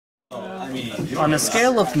On a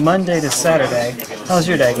scale of Monday to Saturday, how's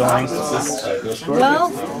your day going?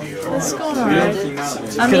 Well, it's going alright.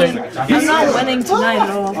 I mean, I'm not winning tonight at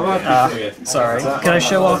all. Sorry. Can I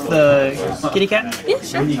show off the kitty cat? Yeah,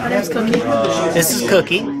 sure. My name's Cookie. This is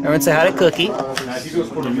Cookie. Everyone say hi to Cookie.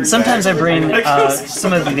 Sometimes I bring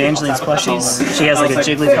some of Evangeline's plushies. She has like a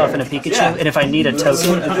Jigglypuff and a Pikachu, and if I need a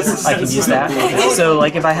token, I can use that. So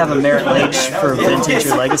like if I have a Merit Lage for Vintage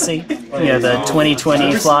or Legacy, you know, the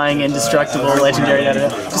 2020 Flying Indestructible Legendary,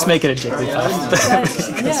 just make it a Jigglypuff.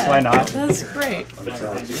 Because why not? That's great.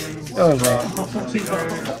 Oh man.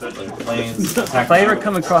 If I ever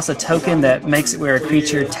come across a token that makes it where a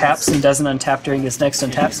creature taps and doesn't untap during its next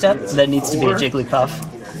untap step, that needs to be a Jigglypuff.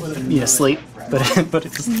 You know, sleep. But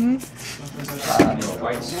it's a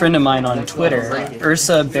friend of mine on Twitter,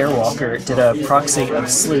 Ursa Bearwalker, did a proxy of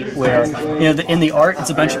sleep where, you know, in the art it's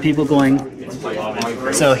a bunch of people going.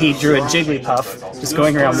 So he drew a Jigglypuff, just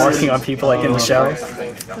going around marking on people like in the show.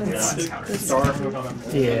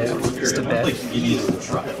 Yeah, just a bit.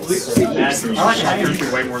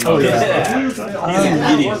 Oh yeah.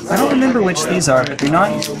 I don't remember which these are, but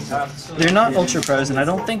they're not Ultra Pros, and I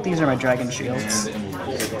don't think these are my Dragon Shields.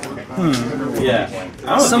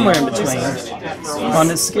 Somewhere in between. On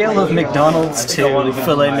a scale of McDonald's to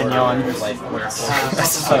filet mignon, I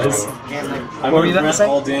suppose. What were you about to say? I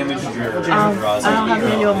don't have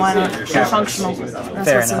manual mine on. They're functional. That's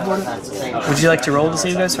Fair what's enough. important. Would you like to roll to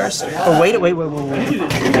see who goes first? Oh, wait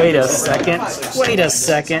a second. Wait a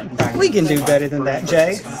second. We can do better than that,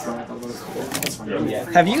 Jay.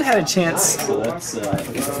 Have you had a chance to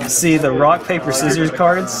see the rock, paper, scissors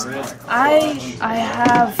cards? I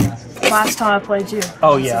have last time I played you.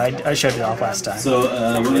 Oh yeah, I showed it off last time. So,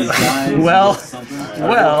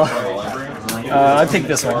 I picked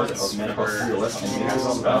this one.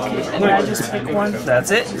 And I just pick one.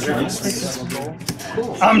 That's it.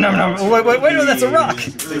 No, no, that's a rock.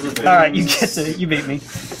 All right, you beat me.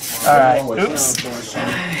 All right, oops.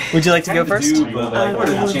 Would you like to go first? Sweet.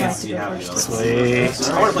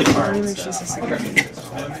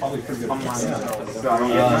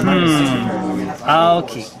 I'll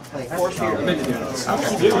keep. All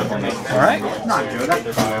right.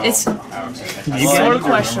 It's sort of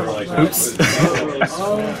questionable. Oops.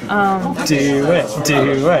 Do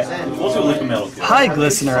it. Hi,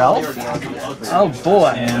 Glistener Elf. Oh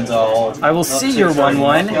boy. I will see your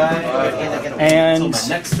 1/1 and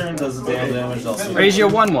raise your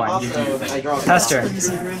 1/1. Pass turn.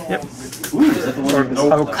 Yep. Or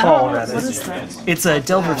I will call, rather. It's a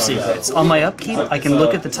Delver of Secrets. On my upkeep, I can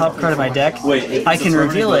look at the top card of my deck, I can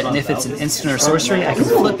reveal it, and if it's an instant or sorcery, I can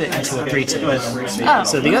flip it into a 3/2.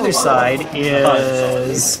 So the other side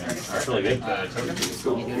is...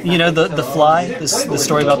 You know the fly? The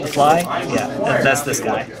story about the fly? Yeah, that's this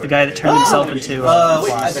guy. The guy that turned himself into a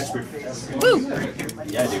fly. Woo!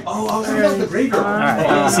 Yeah, I do.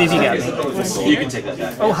 Alright, see if you got me. You can take that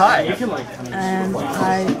back. Oh, hi! And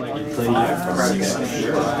I...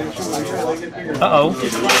 Uh-oh.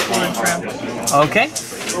 Okay.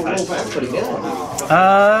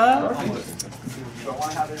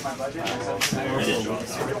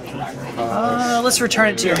 Let's return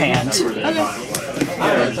it to your hand. Okay.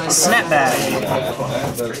 Snapback.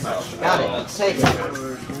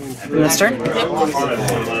 Next turn? Yep.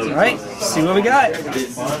 Alright, see what we got.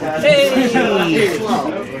 Hey!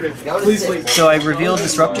 So I revealed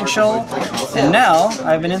Disrupting Shoal, and now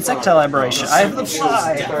I have an Insectile Aberration. I have the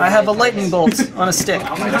fly. I have a Lightning Bolt on a stick.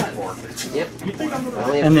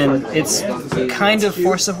 And then it's kind of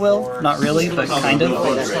Force of Will. Not really, but kind of.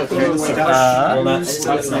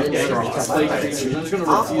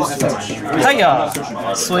 Hiya!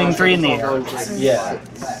 Swing 3 in the air. Yeah.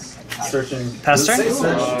 Searching. Pass turn? It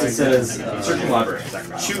says searching library.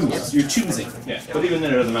 Choose. You're choosing. Yeah. But even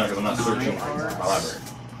then, it doesn't matter because I'm not searching my library.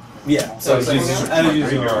 Yeah. So I was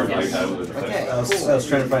using your like I was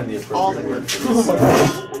trying to find the appropriate word for this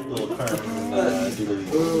little term.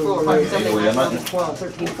 12,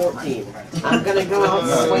 13, 14. I'm gonna go out and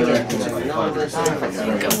swing it.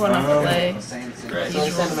 Go on and play.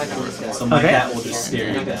 So my cat will just stare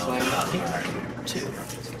you down.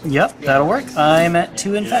 Yep, that'll work. I'm at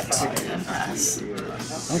 2 Infect.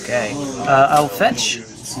 Okay. I'll fetch.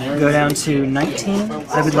 Go down to 19.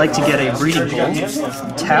 I would like to get a Breeding Pool.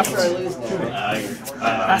 Tapped.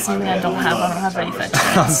 That's something I don't have. I don't have any fetch.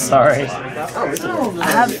 I'm sorry. I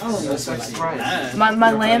have...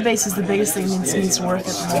 My land base is the biggest thing that needs to work at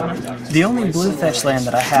the moment. The only blue fetch land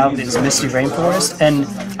that I have is Misty Rainforest, and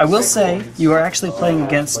I will say you are actually playing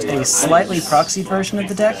against a slightly proxy version of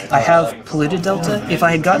the deck. I have Polluted Delta. If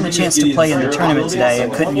I had gotten the chance to play in the tournament today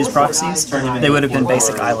and couldn't use proxies, they would have been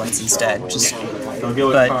basic islands instead. Just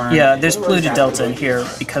But yeah, there's polluted delta in here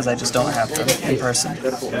because I just don't have them in person.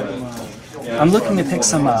 I'm looking to pick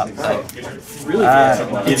some up, but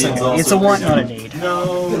it's a want, not a need.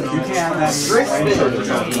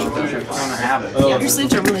 Your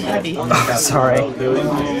sleeves are really heavy. Sorry.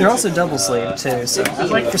 They're also double sleeve too, so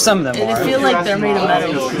for some of them And I feel like they're made of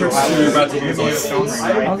metal.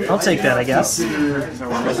 I'll take that, I guess.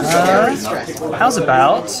 How's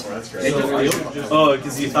about?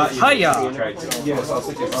 Hiya!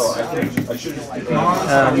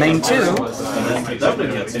 Main 2.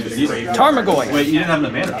 Tarmogoyf. Wait, you didn't have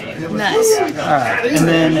enough mana. Nice. Alright, and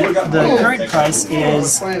then the current price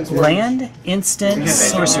is land, instant,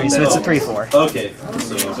 sorcery, so it's a 3/4. Okay.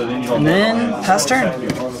 And then pass turn. You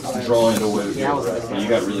got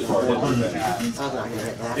really far ahead.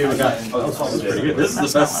 This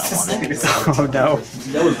is the best. Oh no.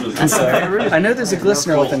 I'm sorry. I know there's a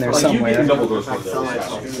glistener within there somewhere.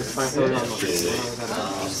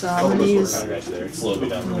 So I'm gonna use. Slow me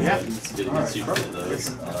down.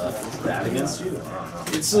 That against you?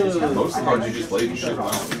 It's most of the cards you just played. You should wow.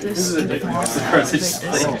 This is a different one.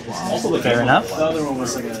 Fair enough. Uh-oh.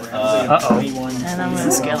 And I'm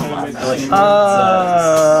gonna scale them up.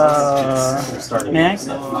 Mac,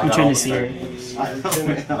 I'm trying to see here.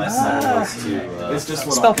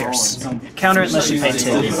 Spell Pierce. Counter it unless you pay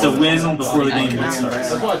 2. It's the win before the game starts.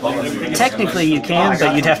 Technically you can,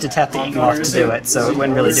 but you'd have to tap the Inkmoth to do it, so it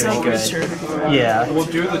wouldn't really do any good. Yeah.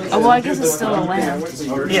 Oh, well, I guess it's still a land.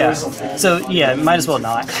 Yeah. So, yeah, might as well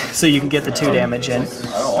not. So you can get the 2 damage in.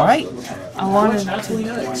 Alright. I wanted to.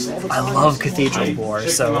 I love Cathedral War,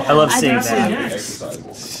 so I love seeing that.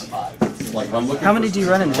 How many do you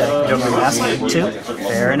run in the deck? You don't mind asking? 2?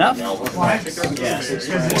 Fair enough.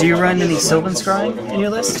 Do you run any Sylvan Scrying in your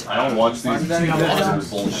list? I don't watch these. Fair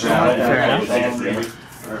enough.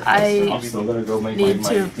 I need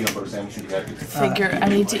to figure. I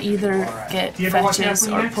need to either get fetches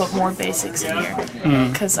or put more basics in here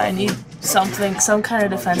because I need something, some kind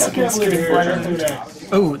of defense against getting blooded.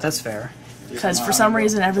 Oh, that's fair. Because for some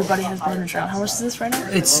reason everybody has blood drown. How much is this right now?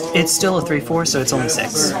 It's still a 3/4, so it's only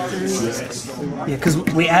 6. Yeah, because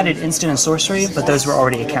we added instant and sorcery, but those were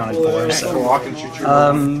already accounted for. So,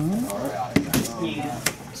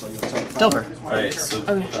 Delver. Alright, so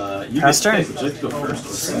Pass turn.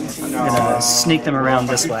 I'm gonna sneak them around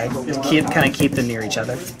this way. Just kind of keep them near each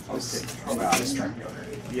other.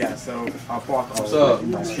 Yeah, so I'll block all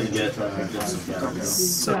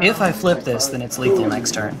So if I flip this, then it's lethal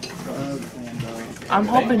next turn. I'm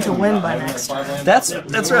hoping to win by next turn. That's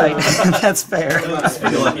right. That's fair.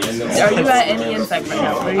 Are you at any Infect right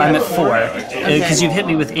now? I'm at 4 because you've hit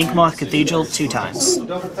me with Inkmoth Cathedral 2 times.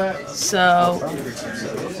 So.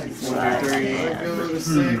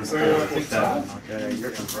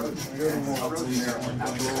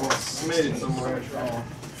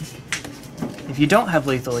 If you don't have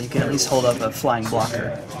lethal, you can at least hold up a flying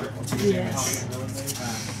blocker. Yes.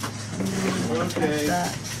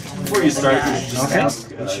 Before you start, okay.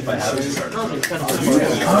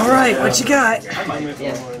 Alright, what you got?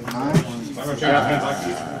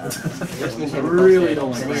 really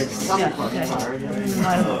don't like it. Yeah, okay.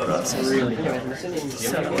 Really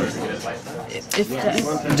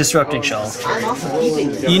Disrupting Shell.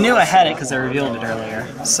 You knew I had it because I revealed it earlier,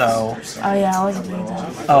 so... Oh yeah, I wasn't doing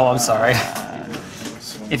that. Oh, I'm sorry.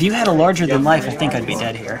 If you had a larger than life, I think I'd be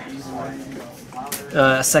dead here.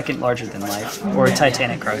 A second larger than life, or a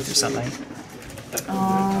Titanic growth or something.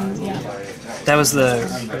 Yeah. That was the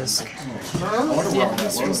risk. Yeah,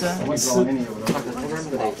 this was a...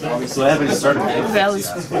 So I haven't started.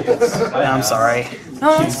 I'm sorry.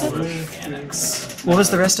 No, it's good. What was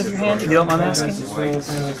the rest of your hand, if you don't mind asking?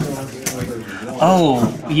 Oh,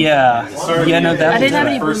 yeah. Yeah, no, that I didn't have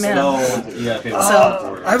any blue mana.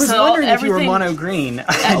 So, I was wondering if you were mono green.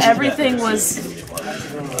 Everything was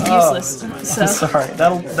useless. So. I'm sorry.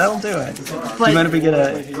 That'll do it. But you mind if we get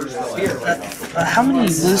a... how many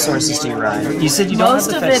blue sources do you run? You said you don't have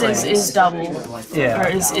the fetch most of it is double. Yeah. Or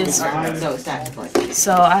is.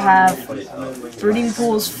 So I have breeding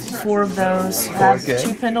pools, 4 of those. I have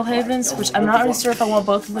 2 Pendle Havens, which I'm not really sure if I want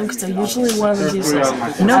both of them because they're usually one of them useless.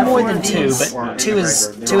 No more than 2, but 2 is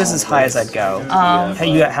as high as I'd go. Hey,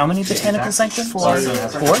 you got how many Botanical Sanctum? 4.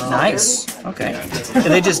 4? Nice. Okay. And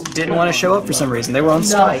they just didn't want to show up for some reason. They were on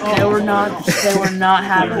strike. They were not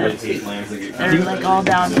happy. They're like all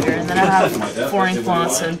down here. And then I have 4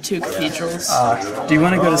 Inkmoths and 2 Cathedrals. Do you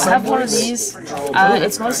want to go to I have one of these.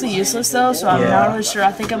 It's mostly useless though, so I'm not really sure.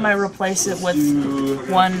 I think I might replace it with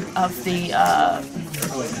one of the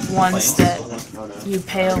ones that you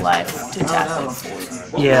pay a life to tap it.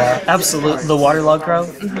 Yeah, absolutely. The waterlog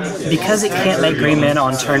grove, because it can't make green mana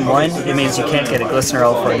on turn 1, it means you can't get a Glistener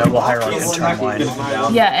Elf or a Noble Hierarch on turn 1.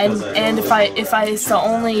 Yeah, and if it's the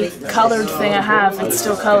only colored thing I have, it's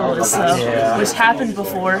still colorless. So, which happened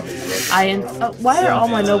before. Why are all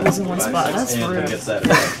my nobles in one spot? That's rude.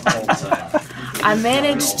 I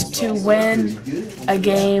managed to win a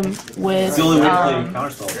game with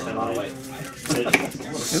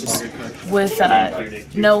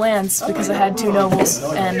no lands because I had 2 nobles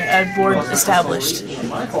and a board established,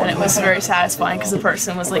 and it was very satisfying because the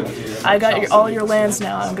person was like, "I got all your lands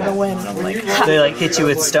now. I'm gonna win." And I'm like, They like hit you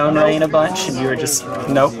with Stone Rain a bunch, and you were just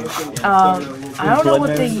nope. I don't know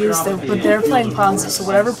what they used, but they're playing Ponza, so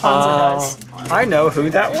whatever Ponza does. I know who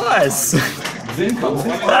that was. we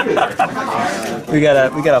got a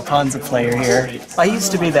Ponza player here. I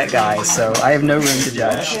used to be that guy, so I have no room to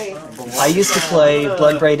judge. I used to play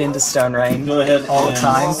Bloodbraid into Stone Rain all the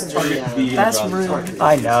time. That's rude.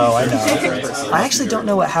 I know. I actually don't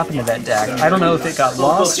know what happened to that deck. I don't know if it got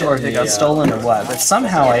lost or if it got stolen or what, but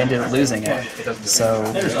somehow I ended up losing it. So,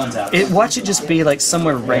 watch it just be like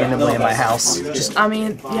somewhere randomly in my house. Just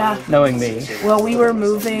yeah. Knowing me. Well, we were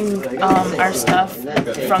moving our stuff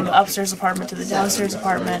from the upstairs apartment to the downstairs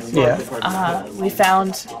apartment. Yeah. We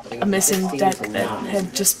found a missing deck that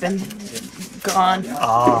had just been gone.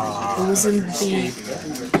 It was in the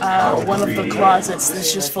one of the closets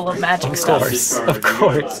that's just full of magic stuff. Of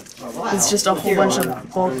course. It's just a whole bunch of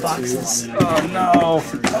bulk boxes. Oh no.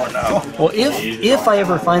 Well, if I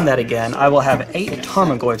ever find that again, I will have 8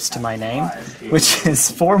 Tarmogoyfs to my name, which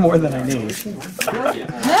is 4 more than I need.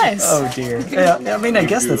 Nice. Oh dear. Yeah, I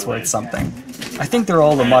guess that's worth something. I think they're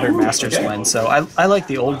all the Modern Masters one, so I like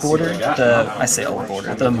the old border,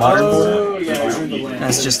 the modern border.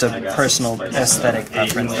 That's just a personal aesthetic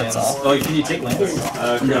preference, that's all. Oh, can you take lands?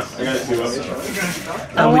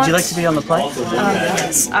 Would you like to be on the play?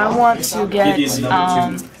 Yes, I want to get, this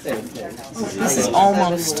is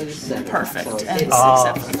almost perfect, and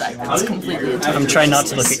except for the fact that it's completely I'm trying not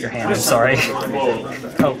to look at your hand, I'm sorry.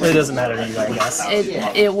 Oh, it doesn't matter to you, I guess.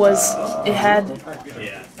 It had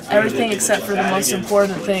everything except for the most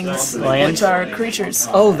important things, which are creatures.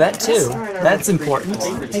 Oh, that too. That's important.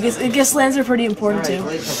 I guess lands are pretty important too.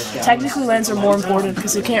 Technically, lands are more important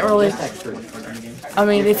because you can't really.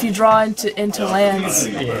 If you draw into lands,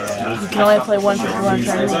 you can only play one turn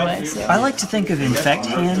anyway. So. I like to think of Infect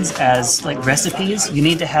hands as like recipes. You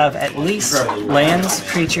need to have at least lands,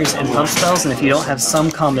 creatures, and pump spells, and if you don't have some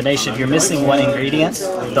combination, if you're missing one ingredient,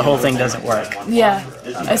 the whole thing doesn't work. Yeah,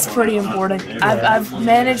 it's pretty important. I've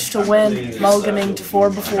managed to win mulliganing to 4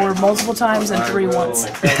 before multiple times and 3 once,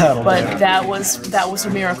 but that was a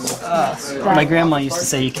miracle. My grandma used to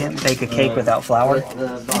say you can't bake a cake without flour.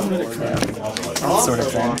 That sort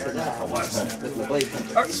of thing.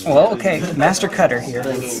 Well, okay, Master Cutter here.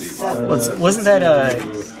 Wasn't that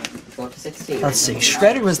let's see,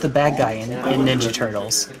 Shredder was the bad guy in Ninja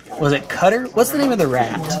Turtles. Was it Cutter? What's the name of the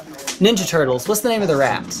rat? Ninja Turtles, what's the name of the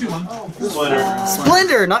rat?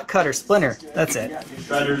 Splinter, not Cutter, Splinter. That's it.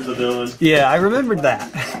 Shredder's the villain. Yeah, I remembered that.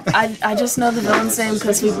 I just know the villain's name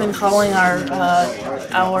because we've been calling our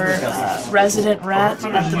resident rat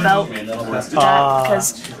at the Belk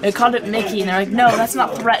because they called it Mickey and they're like, no, that's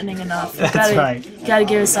not threatening enough. You gotta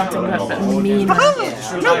give us something mean.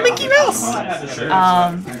 No, Mickey Mouse.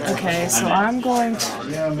 Okay, so I'm going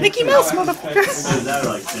to Mickey Mouse, motherfucker.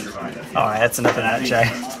 Alright, that's enough of that, Jay.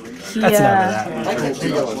 That's enough of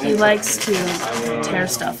that. He likes to tear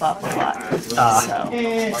stuff up a lot. So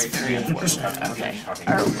it's very unfortunate. Okay.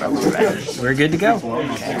 Are we ready? We're good to go.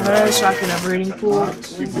 Okay. I'm gonna shotgun a breeding pool.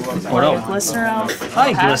 What else? Glistener Elf.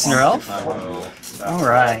 Hi, Glistener Elf.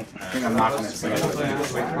 Alright.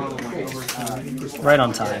 Right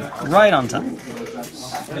on time. Right on time.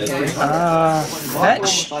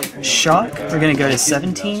 Fetch, shock. We're gonna go to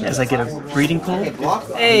 17 as I get a breeding pool.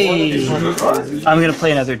 Hey! I'm gonna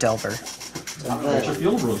play another Delver.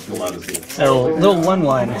 Little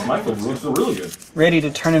 1/1. Ready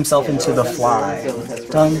to turn himself into the fly.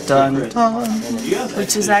 Dun dun dun.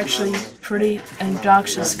 Which is actually pretty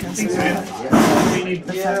obnoxious considering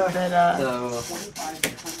the fact that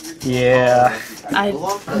yeah.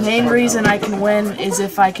 The main reason I can win is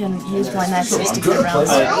if I can use my Nexus to get around.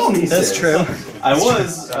 That's true. I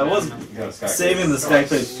was saving the stack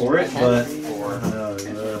place for it, but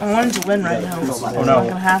I wanted to win right now. It's not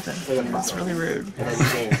gonna happen. That's really rude.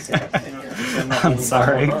 I'm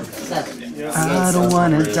sorry. I don't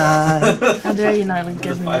wanna die. How dare you not even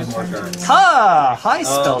give me my turn to win? Ha! Hi,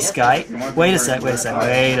 Spellskite. Wait a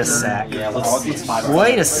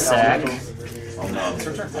sec.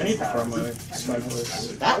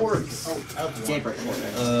 That works.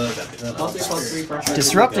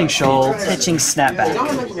 Disrupting Shoal, pitching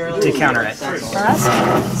Snapback to counter it.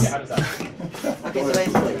 Okay, so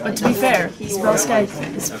basically. But to be fair, Spellskite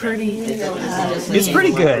is pretty. It's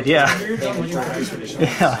pretty good, yeah.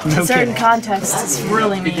 Yeah, no In certain kidding. contexts, it's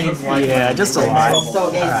really mean. Yeah, just a lot. So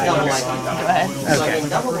against double Go lightning. ahead. Okay.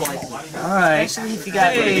 Double lightning. Alright. Actually, if you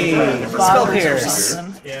got Hey, Spell bobbers or Pierce.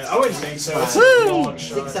 something. Yeah, I wouldn't think so. Woo!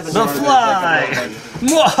 6, 7, The fly!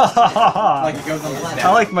 Like it goes on the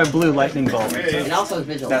I like my blue lightning bolt. and also is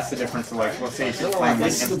vigilant. That's the difference. Of, like, let's say if you're playing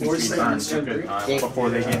like MtG turns before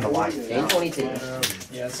they gain the light. Game 22.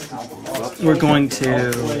 We're going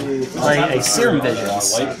to play a Serum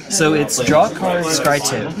Visions. So it's draw a card, scry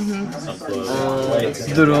 2.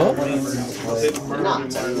 Draw. Not.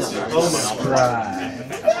 Scry.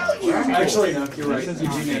 Actually, no, you're right.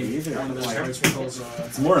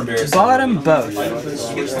 It's more embarrassing. Bottom both.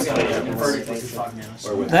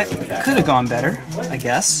 That could have gone better, I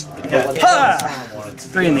guess. Ha!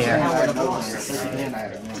 3 in the air.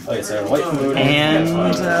 Okay, so white food. And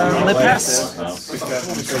lip pass.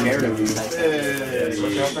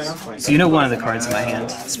 So you know one of the cards in my hand.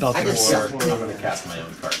 Spell Pierce. I'm going to cast my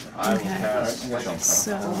own card. Okay.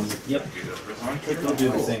 So, Yep. We'll do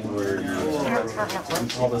the thing where you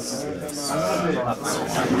call this.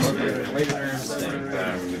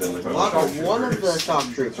 One of the shock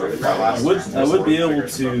troopers. I would be able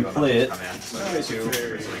to play it.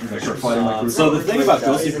 So the thing about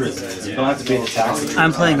Ghostly Prison is you don't have to pay the taxes.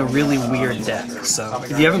 I'm playing a really weird deck, so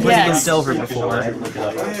if you haven't played against Delver before,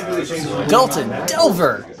 Dalton,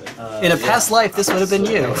 Delver! In a past life, this would have been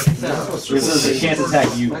you. Because it can't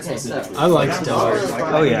attack you specifically. I liked Delver.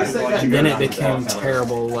 Oh yeah. And then it became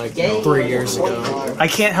terrible like 3 years ago. I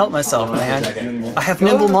can't help myself, man. I have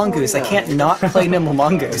Nimble Mongoose. I can't not play Nimble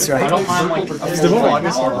Mongoose, right?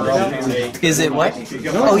 Is it what?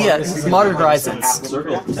 Oh yeah, Modern Horizons.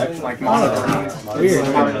 Circle of Protection. Weird.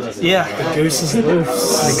 Yeah, Goose is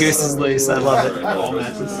loose. the goose is loose. I love it.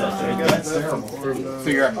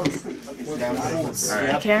 Figure out. I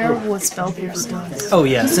can't remember what Spell Pierce does. Oh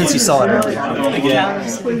yeah, since you saw it earlier. Again,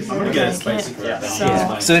 So,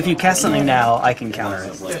 So if you cast something now, I can counter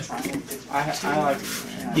it.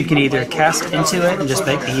 You can either cast into it and just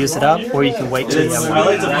make me use it up, or you can wait till you have I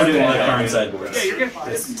like one. to put it in the current sideboard.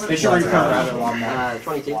 They should reprint Rabbit Long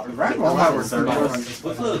 22. I'll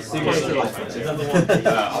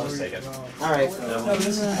just take it. Alright.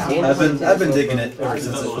 I've been digging it ever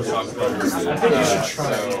since it was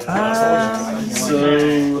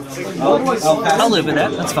So I'll live with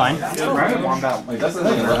that. That's fine. Rabbit Wombat, like, that's the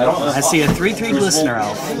thing. I see a 3/3 Glistener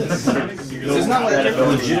Elf. it's not like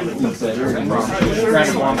legitimately better than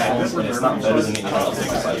Rabbit Wombat. it's not better than anything else.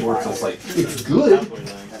 It's like it's good.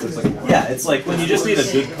 It's like, yeah, it's like when you just need a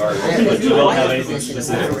good card, but you don't have anything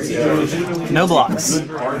specific. No blocks.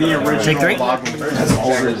 The original Take 3.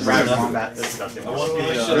 Rabbit Wombat.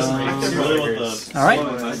 All right.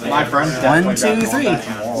 My friend. 1, 2, 3.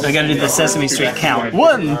 I gotta do the Sesame Street count.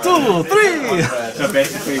 1, 2, 3. So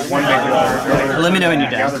basically, one big card. Let me know when you're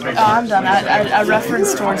done. oh, I'm done. I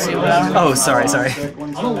referenced towards you, but Oh, sorry.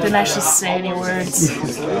 didn't actually say any words.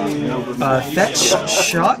 Fetch,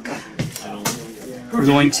 shock. We're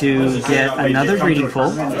going to get another breeding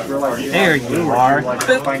pool. There you are.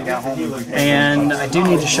 Boop. And I do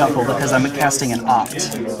need to shuffle because I'm casting an Opt.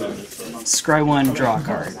 Scry 1, draw a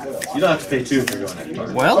card. You don't have to pay 2 if you're going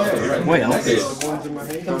in. Well.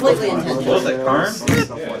 Completely intentional. Both at Karn?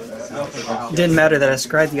 Didn't matter that I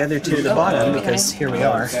scried the other 2 to the bottom because here we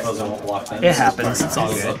are. It happens. It's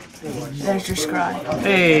all good. There's your scry.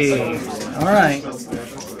 Hey. All right.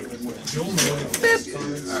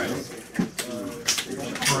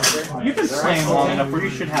 You've been playing long enough where you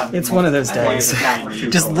should have. It's one of those days.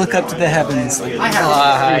 Just look up to the heavens. Like,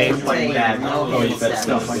 hi.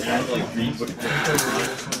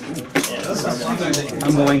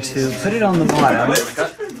 I'm going to put it on the bottom,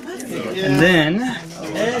 and then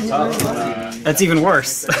that's even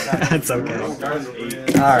worse. That's okay. All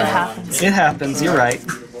right, it happens. You're right.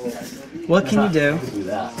 What can you do?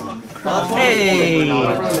 Hey!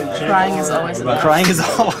 Crying is always an option. Crying is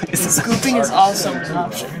always. Scooping is also an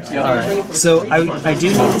option. Alright, so I do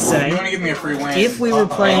need to say, if we were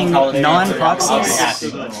playing non-proxies,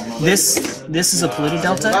 this is a Polluted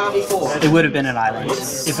Delta, it would have been an island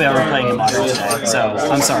if we were playing in Modern today, so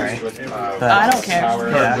I'm sorry. But, I don't care.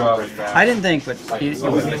 yeah, I didn't think, but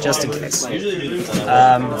just in case.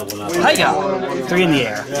 Hiya! 3 in the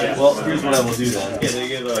air. Well, here's what I will do then.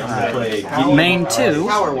 Main 2.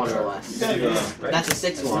 Power one or less. That's a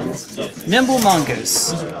 6/1. Nimble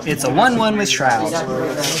Mongoose. It's a 1/1 with Shroud.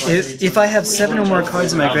 If I have 7 or more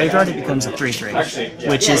cards in my graveyard, it becomes a 3/3,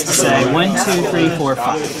 which is to say 1, 2, 3, 4,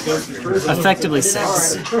 5. Effectively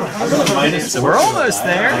 6. So we're almost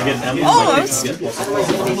there. Almost.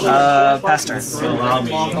 Pass turn.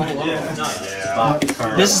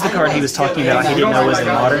 This is the card he was talking about. He didn't know was in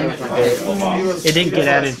Modern. It didn't get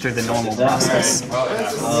added through the normal process.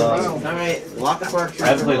 Alright, lock the park. I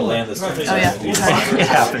haven't played a land this time. Oh yeah. It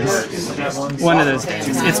happens. One of those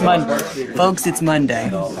days. It's Monday. Folks, it's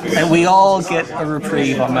Monday. And we all get a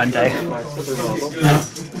reprieve on Monday.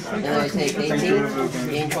 And then I take 18,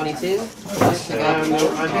 gain 22.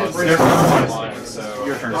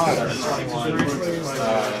 Your turn.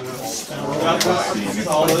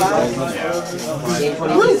 Gain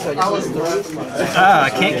 22, so I just lose 3. I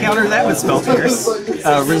can't counter that with Spell Pierce.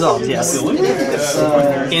 Resolved, yes.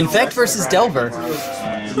 Infect versus Delver.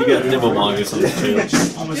 You got Nimble Mongoose on the 2.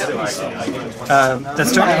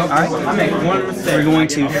 That's turn. Alright. We're going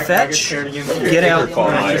to fetch, get out.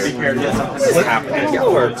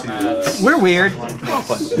 We're weird.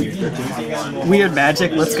 Weird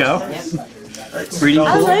magic, let's go. Breeding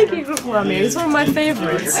I pool. like Eagle Plummy. It's one of my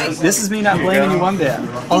favorites. This is me not blaming you one bit.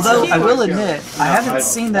 Although, I will admit, I haven't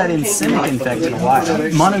seen that in Simic Infect in a while.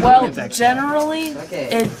 Well, generally,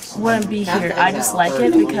 it wouldn't be here. I just like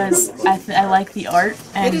it because I like the art.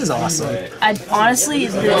 And It is awesome. honestly,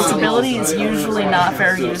 its ability is usually not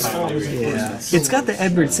very useful. Yeah. It's got the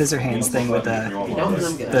Edward Scissorhands thing with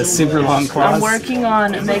the super long claws. I'm working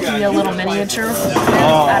on making a little miniature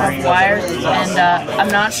out of wire, and I'm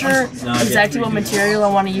not sure exactly what material I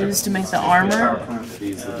want to use to make the armor.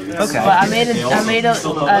 Okay. But I made a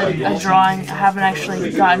drawing. I haven't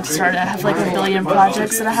actually gotten started. I have like a billion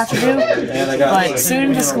projects that I have to do. But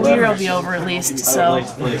soon the school year will be over at least. So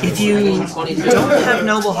If you don't have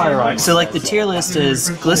Noble Hierarchy, so like the tier list is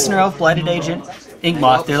Glistener Elf, Blighted Agent,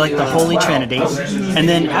 Inkmoth, they're like the Holy Trinity. And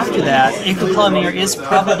then after that, Ichthoclaw is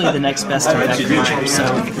probably the next best Infect creature. So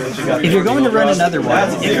if you're going to run another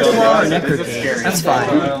one, Ichthoclaw or Necropede, that's fine.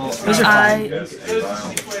 Those are fine.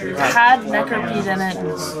 I had Necropede in it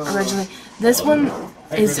originally. This one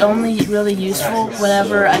is only really useful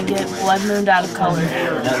whenever I get Blood Mooned out of color.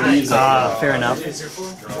 Fair enough.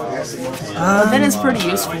 But then it's pretty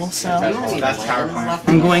useful, so.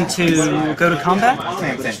 I'm going to go to combat.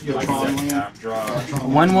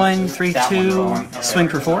 1/1, 3/2, swing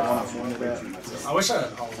for 4. I wish I.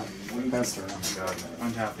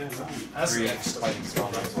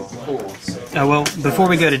 Well, before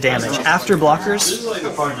we go to damage, after blocks,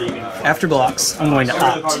 I'm going to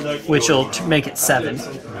opt, which will make it 7. So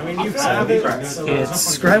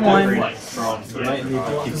it's scry 1.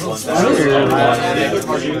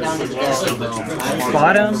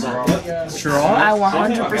 Bottom, draw. I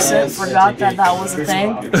 100% forgot that was a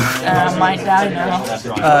thing, and I might die now.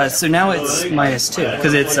 So now it's -2,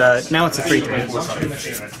 because it's now it's a 3/3.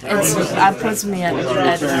 That puts me at 3.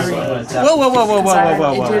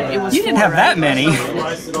 Whoa. It was You didn't 4, have that many.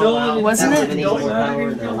 wasn't it?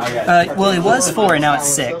 Well, it was 4, and now it's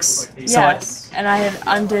 6. So Yes, and I had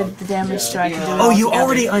undid the damage so I could do it. Oh, you altogether.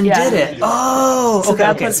 already undid it. Oh, So okay,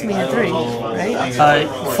 that okay. puts me at 3, right?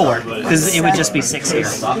 4, because it would just be 6 here.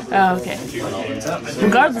 Oh, okay.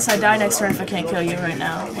 Regardless, I die next turn if I can't kill you right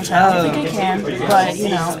now, which I don't think I can, but, you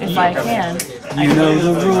know, if I can. You know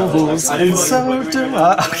the rules, and so do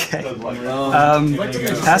I. Okay.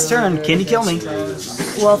 Pass turn. Can you kill me?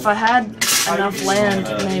 Well, if I had enough land,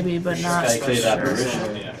 maybe, but not for sure.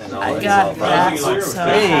 I got that, so I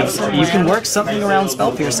have some You can land. work something around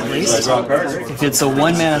Spell Pierce at least. If it's a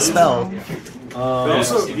 1-mana spell.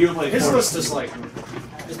 His list is like.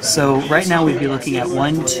 So right now we'd be looking at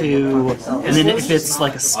 1, 2, and then if it's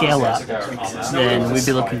like a scale up, then we'd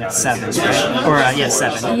be looking at 7, right? Or yeah,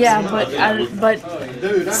 7. Yeah, but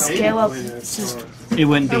scale up, it's just It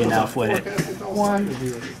wouldn't be enough, would it? 1.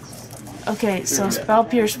 Okay, so Spell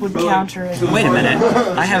Pierce would counter it. Wait a minute.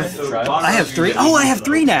 I have 3. Oh, I have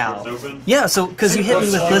 3 now. Yeah, so because you hit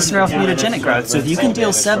me with Glistener Elf Mutagenic Growth, so if you can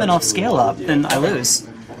deal 7 off scale up, then I lose.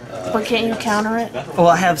 But can't you counter it? Well,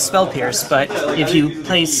 I have Spell Pierce, but if you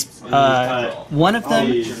place one of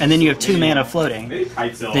them and then you have 2 mana floating,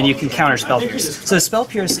 then you can counter Spell Pierce. So Spell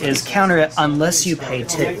Pierce is counter it unless you pay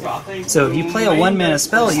 2. So if you play a 1-mana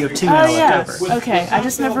spell, you have 2 mana Oh yeah. left over. Okay, I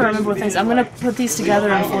just never remember what things. I'm gonna put these together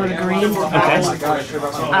in Florida Green. Okay.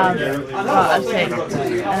 Okay,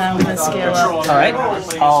 and I'm gonna scale up. All right.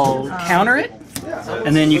 I'll counter it.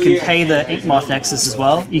 and then you can pay the Ink Moth Nexus as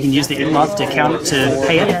well. You can use the Ink Moth to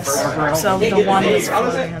pay it. Yes. So the one is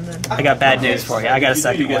floating, and then I got bad news for you. I got a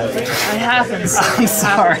second one. it happens. I'm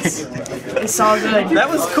sorry. It's all good. That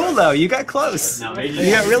was cool though. You got close.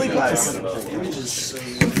 You got really close.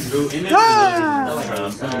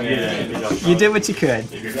 You did what you could.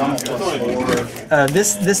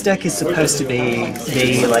 This deck is supposed to be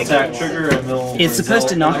like, it's supposed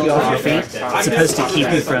to knock you off your feet. It's supposed to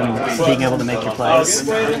keep you from being able to make your plays.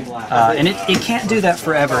 And it can't do that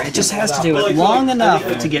forever. It just has to do it long enough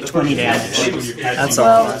to get 20 damage. That's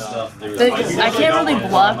all. I can't really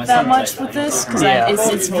block that much with this because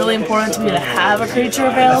it's really important to me to have a creature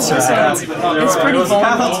available. So it's pretty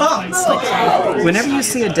vulnerable. It's like, whenever you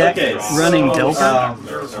see a deck running Dilger,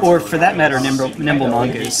 or for that matter Nimble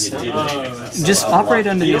Mongoose, just operate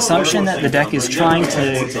under the assumption that the deck is trying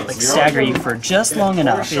to like stagger you for just long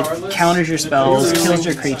enough. It counters your spells, kills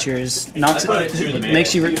your creatures,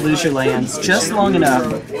 makes you lose your lands just long enough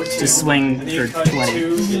to swing for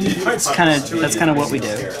 20. That's kind of what we do.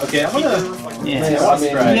 Okay, I'm gonna.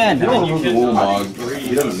 Yeah, no.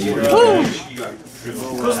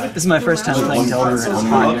 This is my first time playing Delver.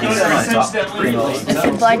 if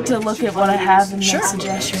you'd like to look at what I have and make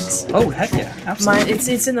suggestions. Oh, heck yeah, absolutely.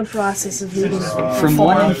 It's in the process of moving From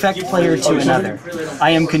one Infect player to another,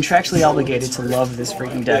 I am contractually obligated to love this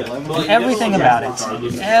freaking deck. Everything about it.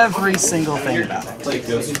 Every single thing about it.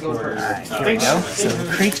 Alright, here we go. So,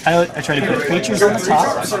 I try to put creatures on the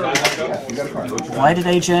top. Blighted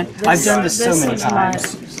Agent. I've done this so many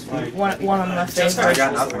times. One of my favorite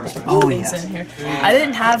things in here. I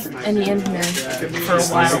didn't have any in here for a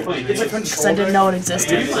while because I didn't know it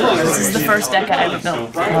existed. This is the first deck I ever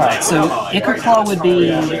built. Alright, so Ichor Claw would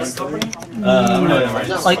be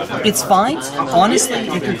like, it's fine. Honestly,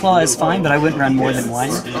 Ichor Claw is fine, but I wouldn't run more than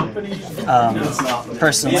one.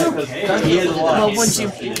 Personally. What would you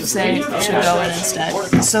say should go in instead?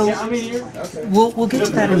 So we'll get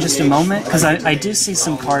to that in just a moment because I do see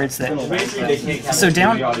some cards that. So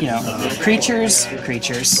down, creatures.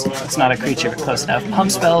 It's not a creature, but close enough. Pump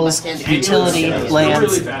spells, utility,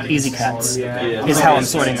 lands, easy cuts is how I'm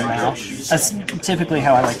sorting them out. That's typically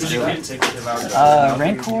how I like to do it.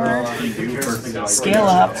 Rancor, scale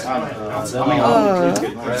up.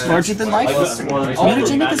 Larger than life.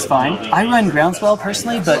 Mutagenic is fine. I run Groundswell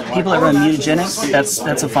personally, but people that run Mutagenic,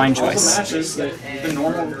 that's a fine choice.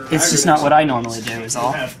 It's just not what I normally do, is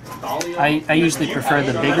all. I usually prefer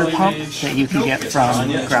the bigger pump that you can get from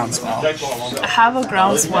Groundswell. I have a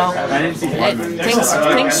Groundswell.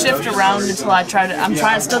 Things shift around until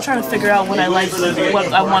I'm still trying to figure out what I like,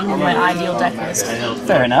 what I want with my ideal deck list.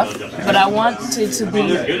 Fair enough. But I want it to be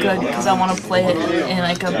good because I want to play it in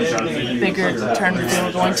like a bigger tournament than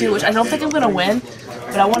we're going to, which I don't think I'm going to win,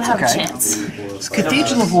 but I want to have a chance. So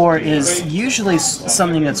Cathedral of War is usually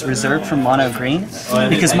something that's reserved for mono green,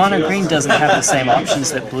 because mono green doesn't have the same options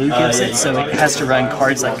that blue gives it, so it has to run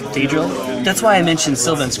cards like Cathedral. That's why I mentioned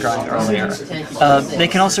Sylvan Scrying earlier. They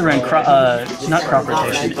can also run not crop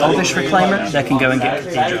rotation, Elvish Reclaimer that can go and get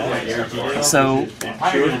Cathedral. So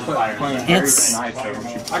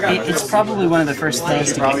it's probably one of the first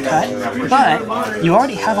things to get cut, but you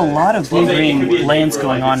already have a lot of blue-green lands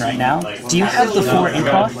going on right now. Do you have the 4 Ink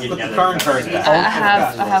Moth? I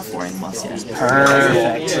have 4 Ink Moths, yes.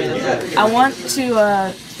 Perfect. I want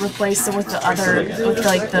to replace them with the other, with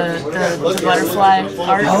like the butterfly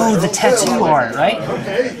art. Oh, the tattoo art, right?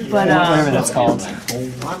 But whatever that's called.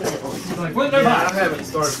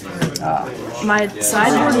 My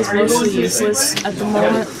sideboard is mostly useless at the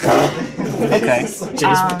moment. Okay.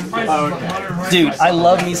 Dude, I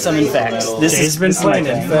love me some Infect. He's been playing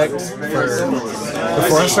Infect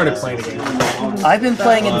before I started playing again. I've been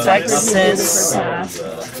playing Infect since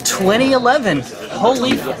 2011.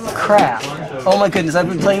 Holy crap. Oh my goodness, I've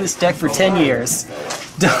been playing this deck for 10 years.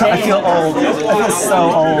 I feel old. I feel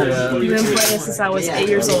so old. You've been playing it since I was 8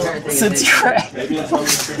 years old. Since you're 8.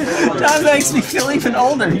 That makes me feel even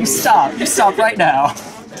older. You stop. You stop right now.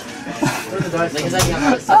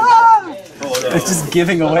 It's just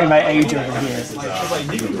giving away my age over here.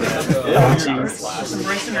 Oh,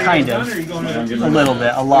 jeez. Kind of. A little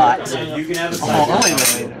bit. A lot. Oh, wait.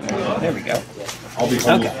 There we go.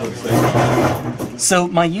 Okay. So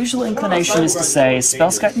my usual inclination is to say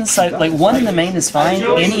Spellscite in the side, like 1 in the main is fine.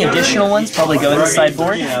 Any additional ones probably go in the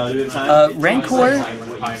sideboard. Rancor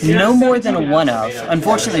no more than a 1-of.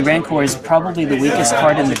 Unfortunately, Rancor is probably the weakest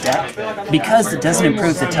card in the deck because it doesn't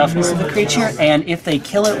improve the toughness of the creature, and if they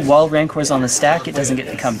kill it while Rancor is on the stack, it doesn't get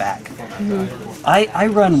to come back. I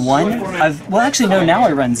run 1. Well, actually, no, now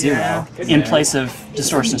I run 0 in place of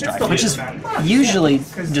Distortion Strike, which is usually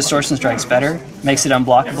Distortion Strike's better, makes it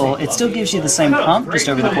unblockable. It still gives you the same pump just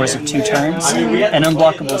over the course of 2 turns, and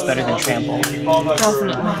unblockable is better than Trample.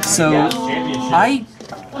 So,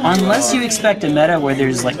 unless you expect a meta where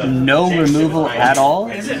there's like no removal at all,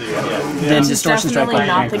 then Distortion Strike might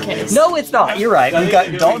not the case. No, it's not. You're right. We've got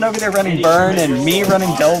Dalton over there running Burn and me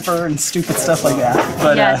running Delver and stupid stuff like that.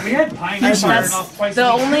 But that's the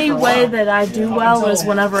only way that I do well is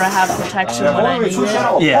whenever I have protection when I need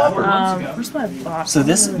it. Yeah. Where's my box? So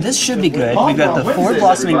this should be good. We've got the 4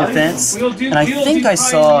 Blossoming Defense, and I think I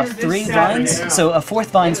saw 3 Vines, so a 4th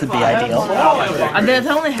Vines would be ideal. They've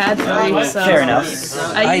only had 3, so... Fair enough.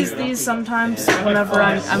 I use these sometimes whenever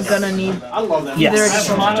I'm gonna need either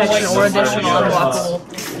additional protection or additional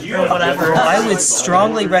unblockable or whatever. I would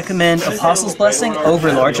strongly recommend Apostle's Blessing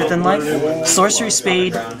over Larger Than Life. Sorcery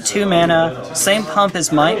Speed, 2 mana, same pump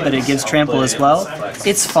as Might, but it gives Trample as well.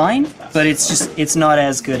 It's fine, but it's not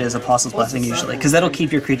as good as Apostle's Blessing usually, because that'll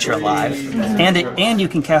keep your creature alive, and you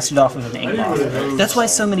can cast it off of an Inkmoth. That's why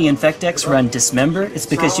so many Infect decks run Dismember. It's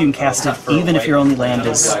because you can cast it even if your only land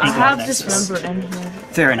is Inkmoth. I have Dismember in here.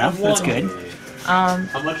 Fair enough. That's good.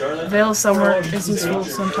 Veil Summer is useful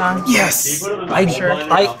sometimes. Yes!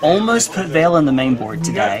 I almost put Veil on the main board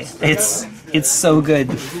today. It's so good.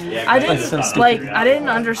 I didn't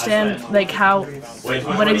understand like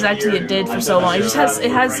what exactly it did for so long. It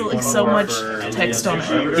has like so much text on it.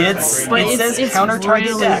 It says counter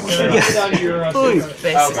target deck. Basically.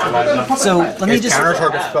 So let me just counter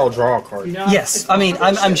target spell, draw a card. Yes, I mean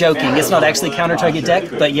I'm joking. It's not actually counter target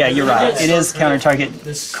deck, but yeah, you're right. It is counter target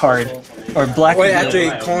card or black. Wait, actually,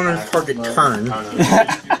 counter target turn.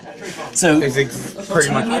 So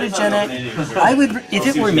pretty much mutagenic. I would, if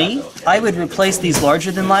it were me, I would replace these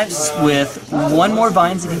larger than lives with 1 more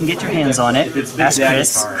Vines if you can get your hands on it. Ask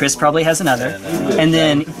Chris. Chris probably has another. And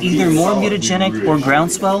then either more mutagenic or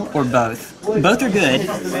groundswell or both. Both are good.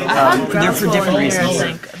 They're for different reasons.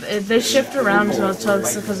 They shift around so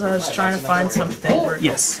it's because I was trying to find something.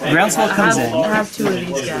 Yes, groundswell comes in. I have 2 of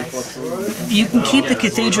these guys. You can keep the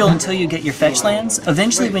cathedral until you get your fetch lands.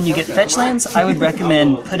 Eventually, when you get fetch lands, I would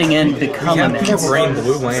recommend putting in Become Immense. 2 green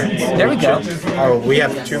blue lands. There we go. Oh, we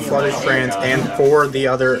have 2 flooded strands and 4 the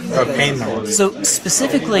other pain lands. So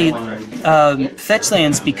specifically, fetch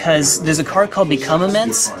lands, because there's a card called Become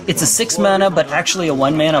Immense. It's a 6 mana, but actually a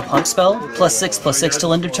 1 mana pump spell, +6/+6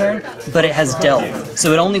 till end of turn, but it has Delve.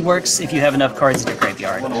 So it only works if you have enough cards in your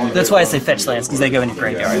graveyard. That's why I say fetch lands, because they go in your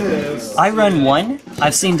graveyard. I run 1.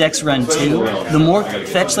 I've seen decks run 2. The more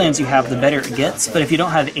fetch lands you have, the better it gets, but if you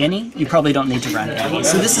don't have any, you probably don't need to run any.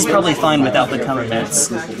 So this is probably fine without Become Immense.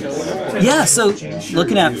 Yeah, so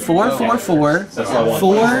looking at 4, 4, 4,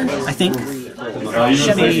 4, I think.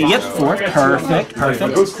 Should be, yep, 4. Perfect. I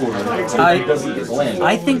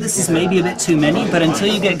think this is maybe a bit too many, but until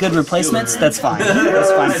you get good replacements, that's fine.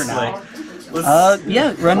 That's fine for now.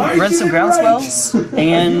 Yeah, run some groundswells,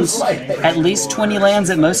 and at least 20 lands,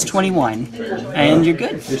 at most 21, and you're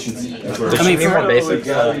good. I mean, if you want basic.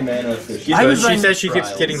 She says she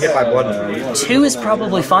keeps getting hit by blood. 2 is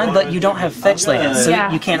probably fine, but you don't have fetch lands, so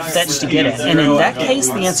you can't fetch to get it. And in that case,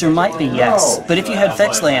 the answer might be yes. But if you had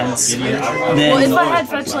fetch lands, then... Well, if I had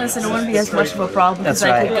fetch lands, then it wouldn't be as much of a problem, because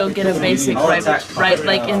I could go get a basic right,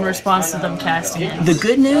 like in response to them casting it. The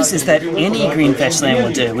good news is that any green fetch land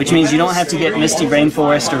will do, which means you don't have to get Misty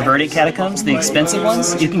Rainforest or Verdict Catacombs, the expensive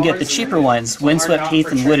ones. You can get the cheaper ones, Windswept Heath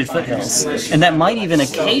and Wooded Foothills. And that might even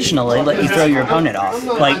occasionally let you throw your opponent off.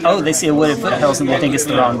 Like, oh, they see a Wooded Foothills and they think it's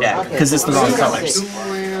the wrong deck, because it's the wrong colors.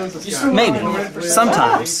 Maybe.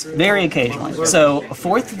 Sometimes. Very occasionally. So,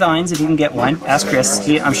 4th Vines, if you can get 1. Ask Chris.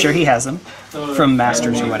 I'm sure he has them. From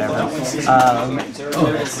Masters or whatever.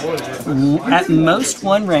 At most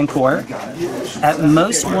 1 Rancor. At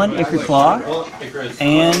most 1 Ichorclaw.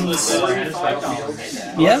 And...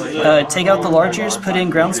 yeah, take out the largers, put in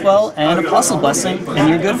Groundswell, and Apostle Blessing, and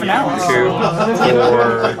you're good for now. 2,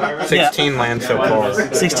 4, 16 lands so far.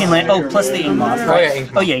 16 land. Oh, plus the Inkmoth, right?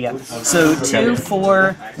 Oh, yeah. So 2,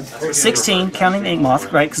 4, 16, counting the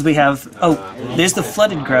Inkmoth, right? Because we have... oh, there's the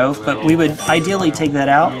Flooded Grove, but we would ideally take that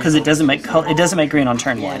out, because it doesn't make green on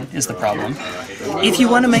turn 1, is the problem. If you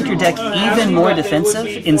want to make your deck even more defensive,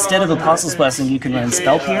 instead of Apostle's Blessing, you can run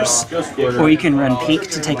Spell Pierce, or you can run Peek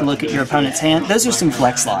to take a look at your opponent's hand. Those are some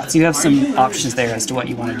flex slots. You have some options there as to what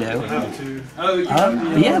you want to do.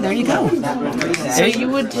 Yeah, there you go. So you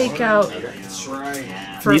would take out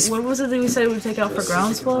For what was it that we said we would take out for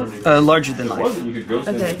groundswell? Larger than life.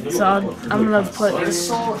 Okay, so I'm gonna put this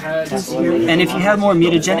here. And if you have more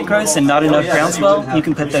mutagenic growths and not enough groundswell, you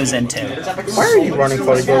can put those in too. Why are you running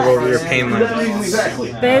for to go over your pain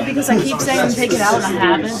land? Babe, because I keep saying to take it out and I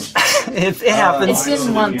haven't. It happens. It's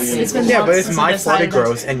been months. It's been Yeah, months but it's since my I decided flooded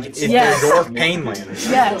growth, and it's your pain land.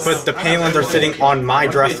 Yes. But the pain lands are sitting on my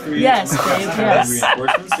dress. Yes, babe,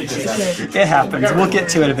 yes. It happens. We'll get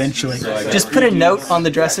to it eventually. Just put a note on the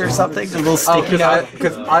dresser or something, a little sticky note.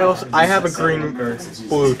 Because I have a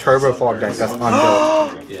green-blue turbo fog deck that's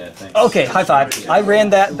unbuilt. Okay, high five. I ran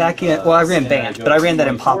that back in, well, I ran Band, but I ran that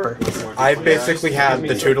in Pauper. I basically had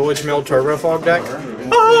the tutelage mill turbo fog deck.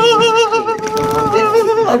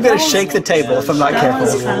 I'm gonna shake the table if I'm not That careful.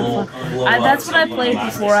 was kind of fun. That's what I played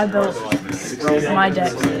before I built my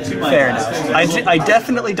deck. Fair enough. I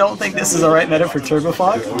definitely don't think this is the right meta for Turbo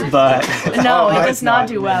Fog, but No, it does not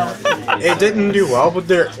do well. It didn't do well, but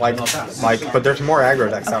there's more aggro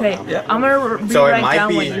decks out Okay, now. I'm gonna So it rewrite might down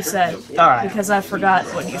be- what you said. Alright. Because I forgot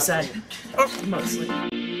what you said. Mostly.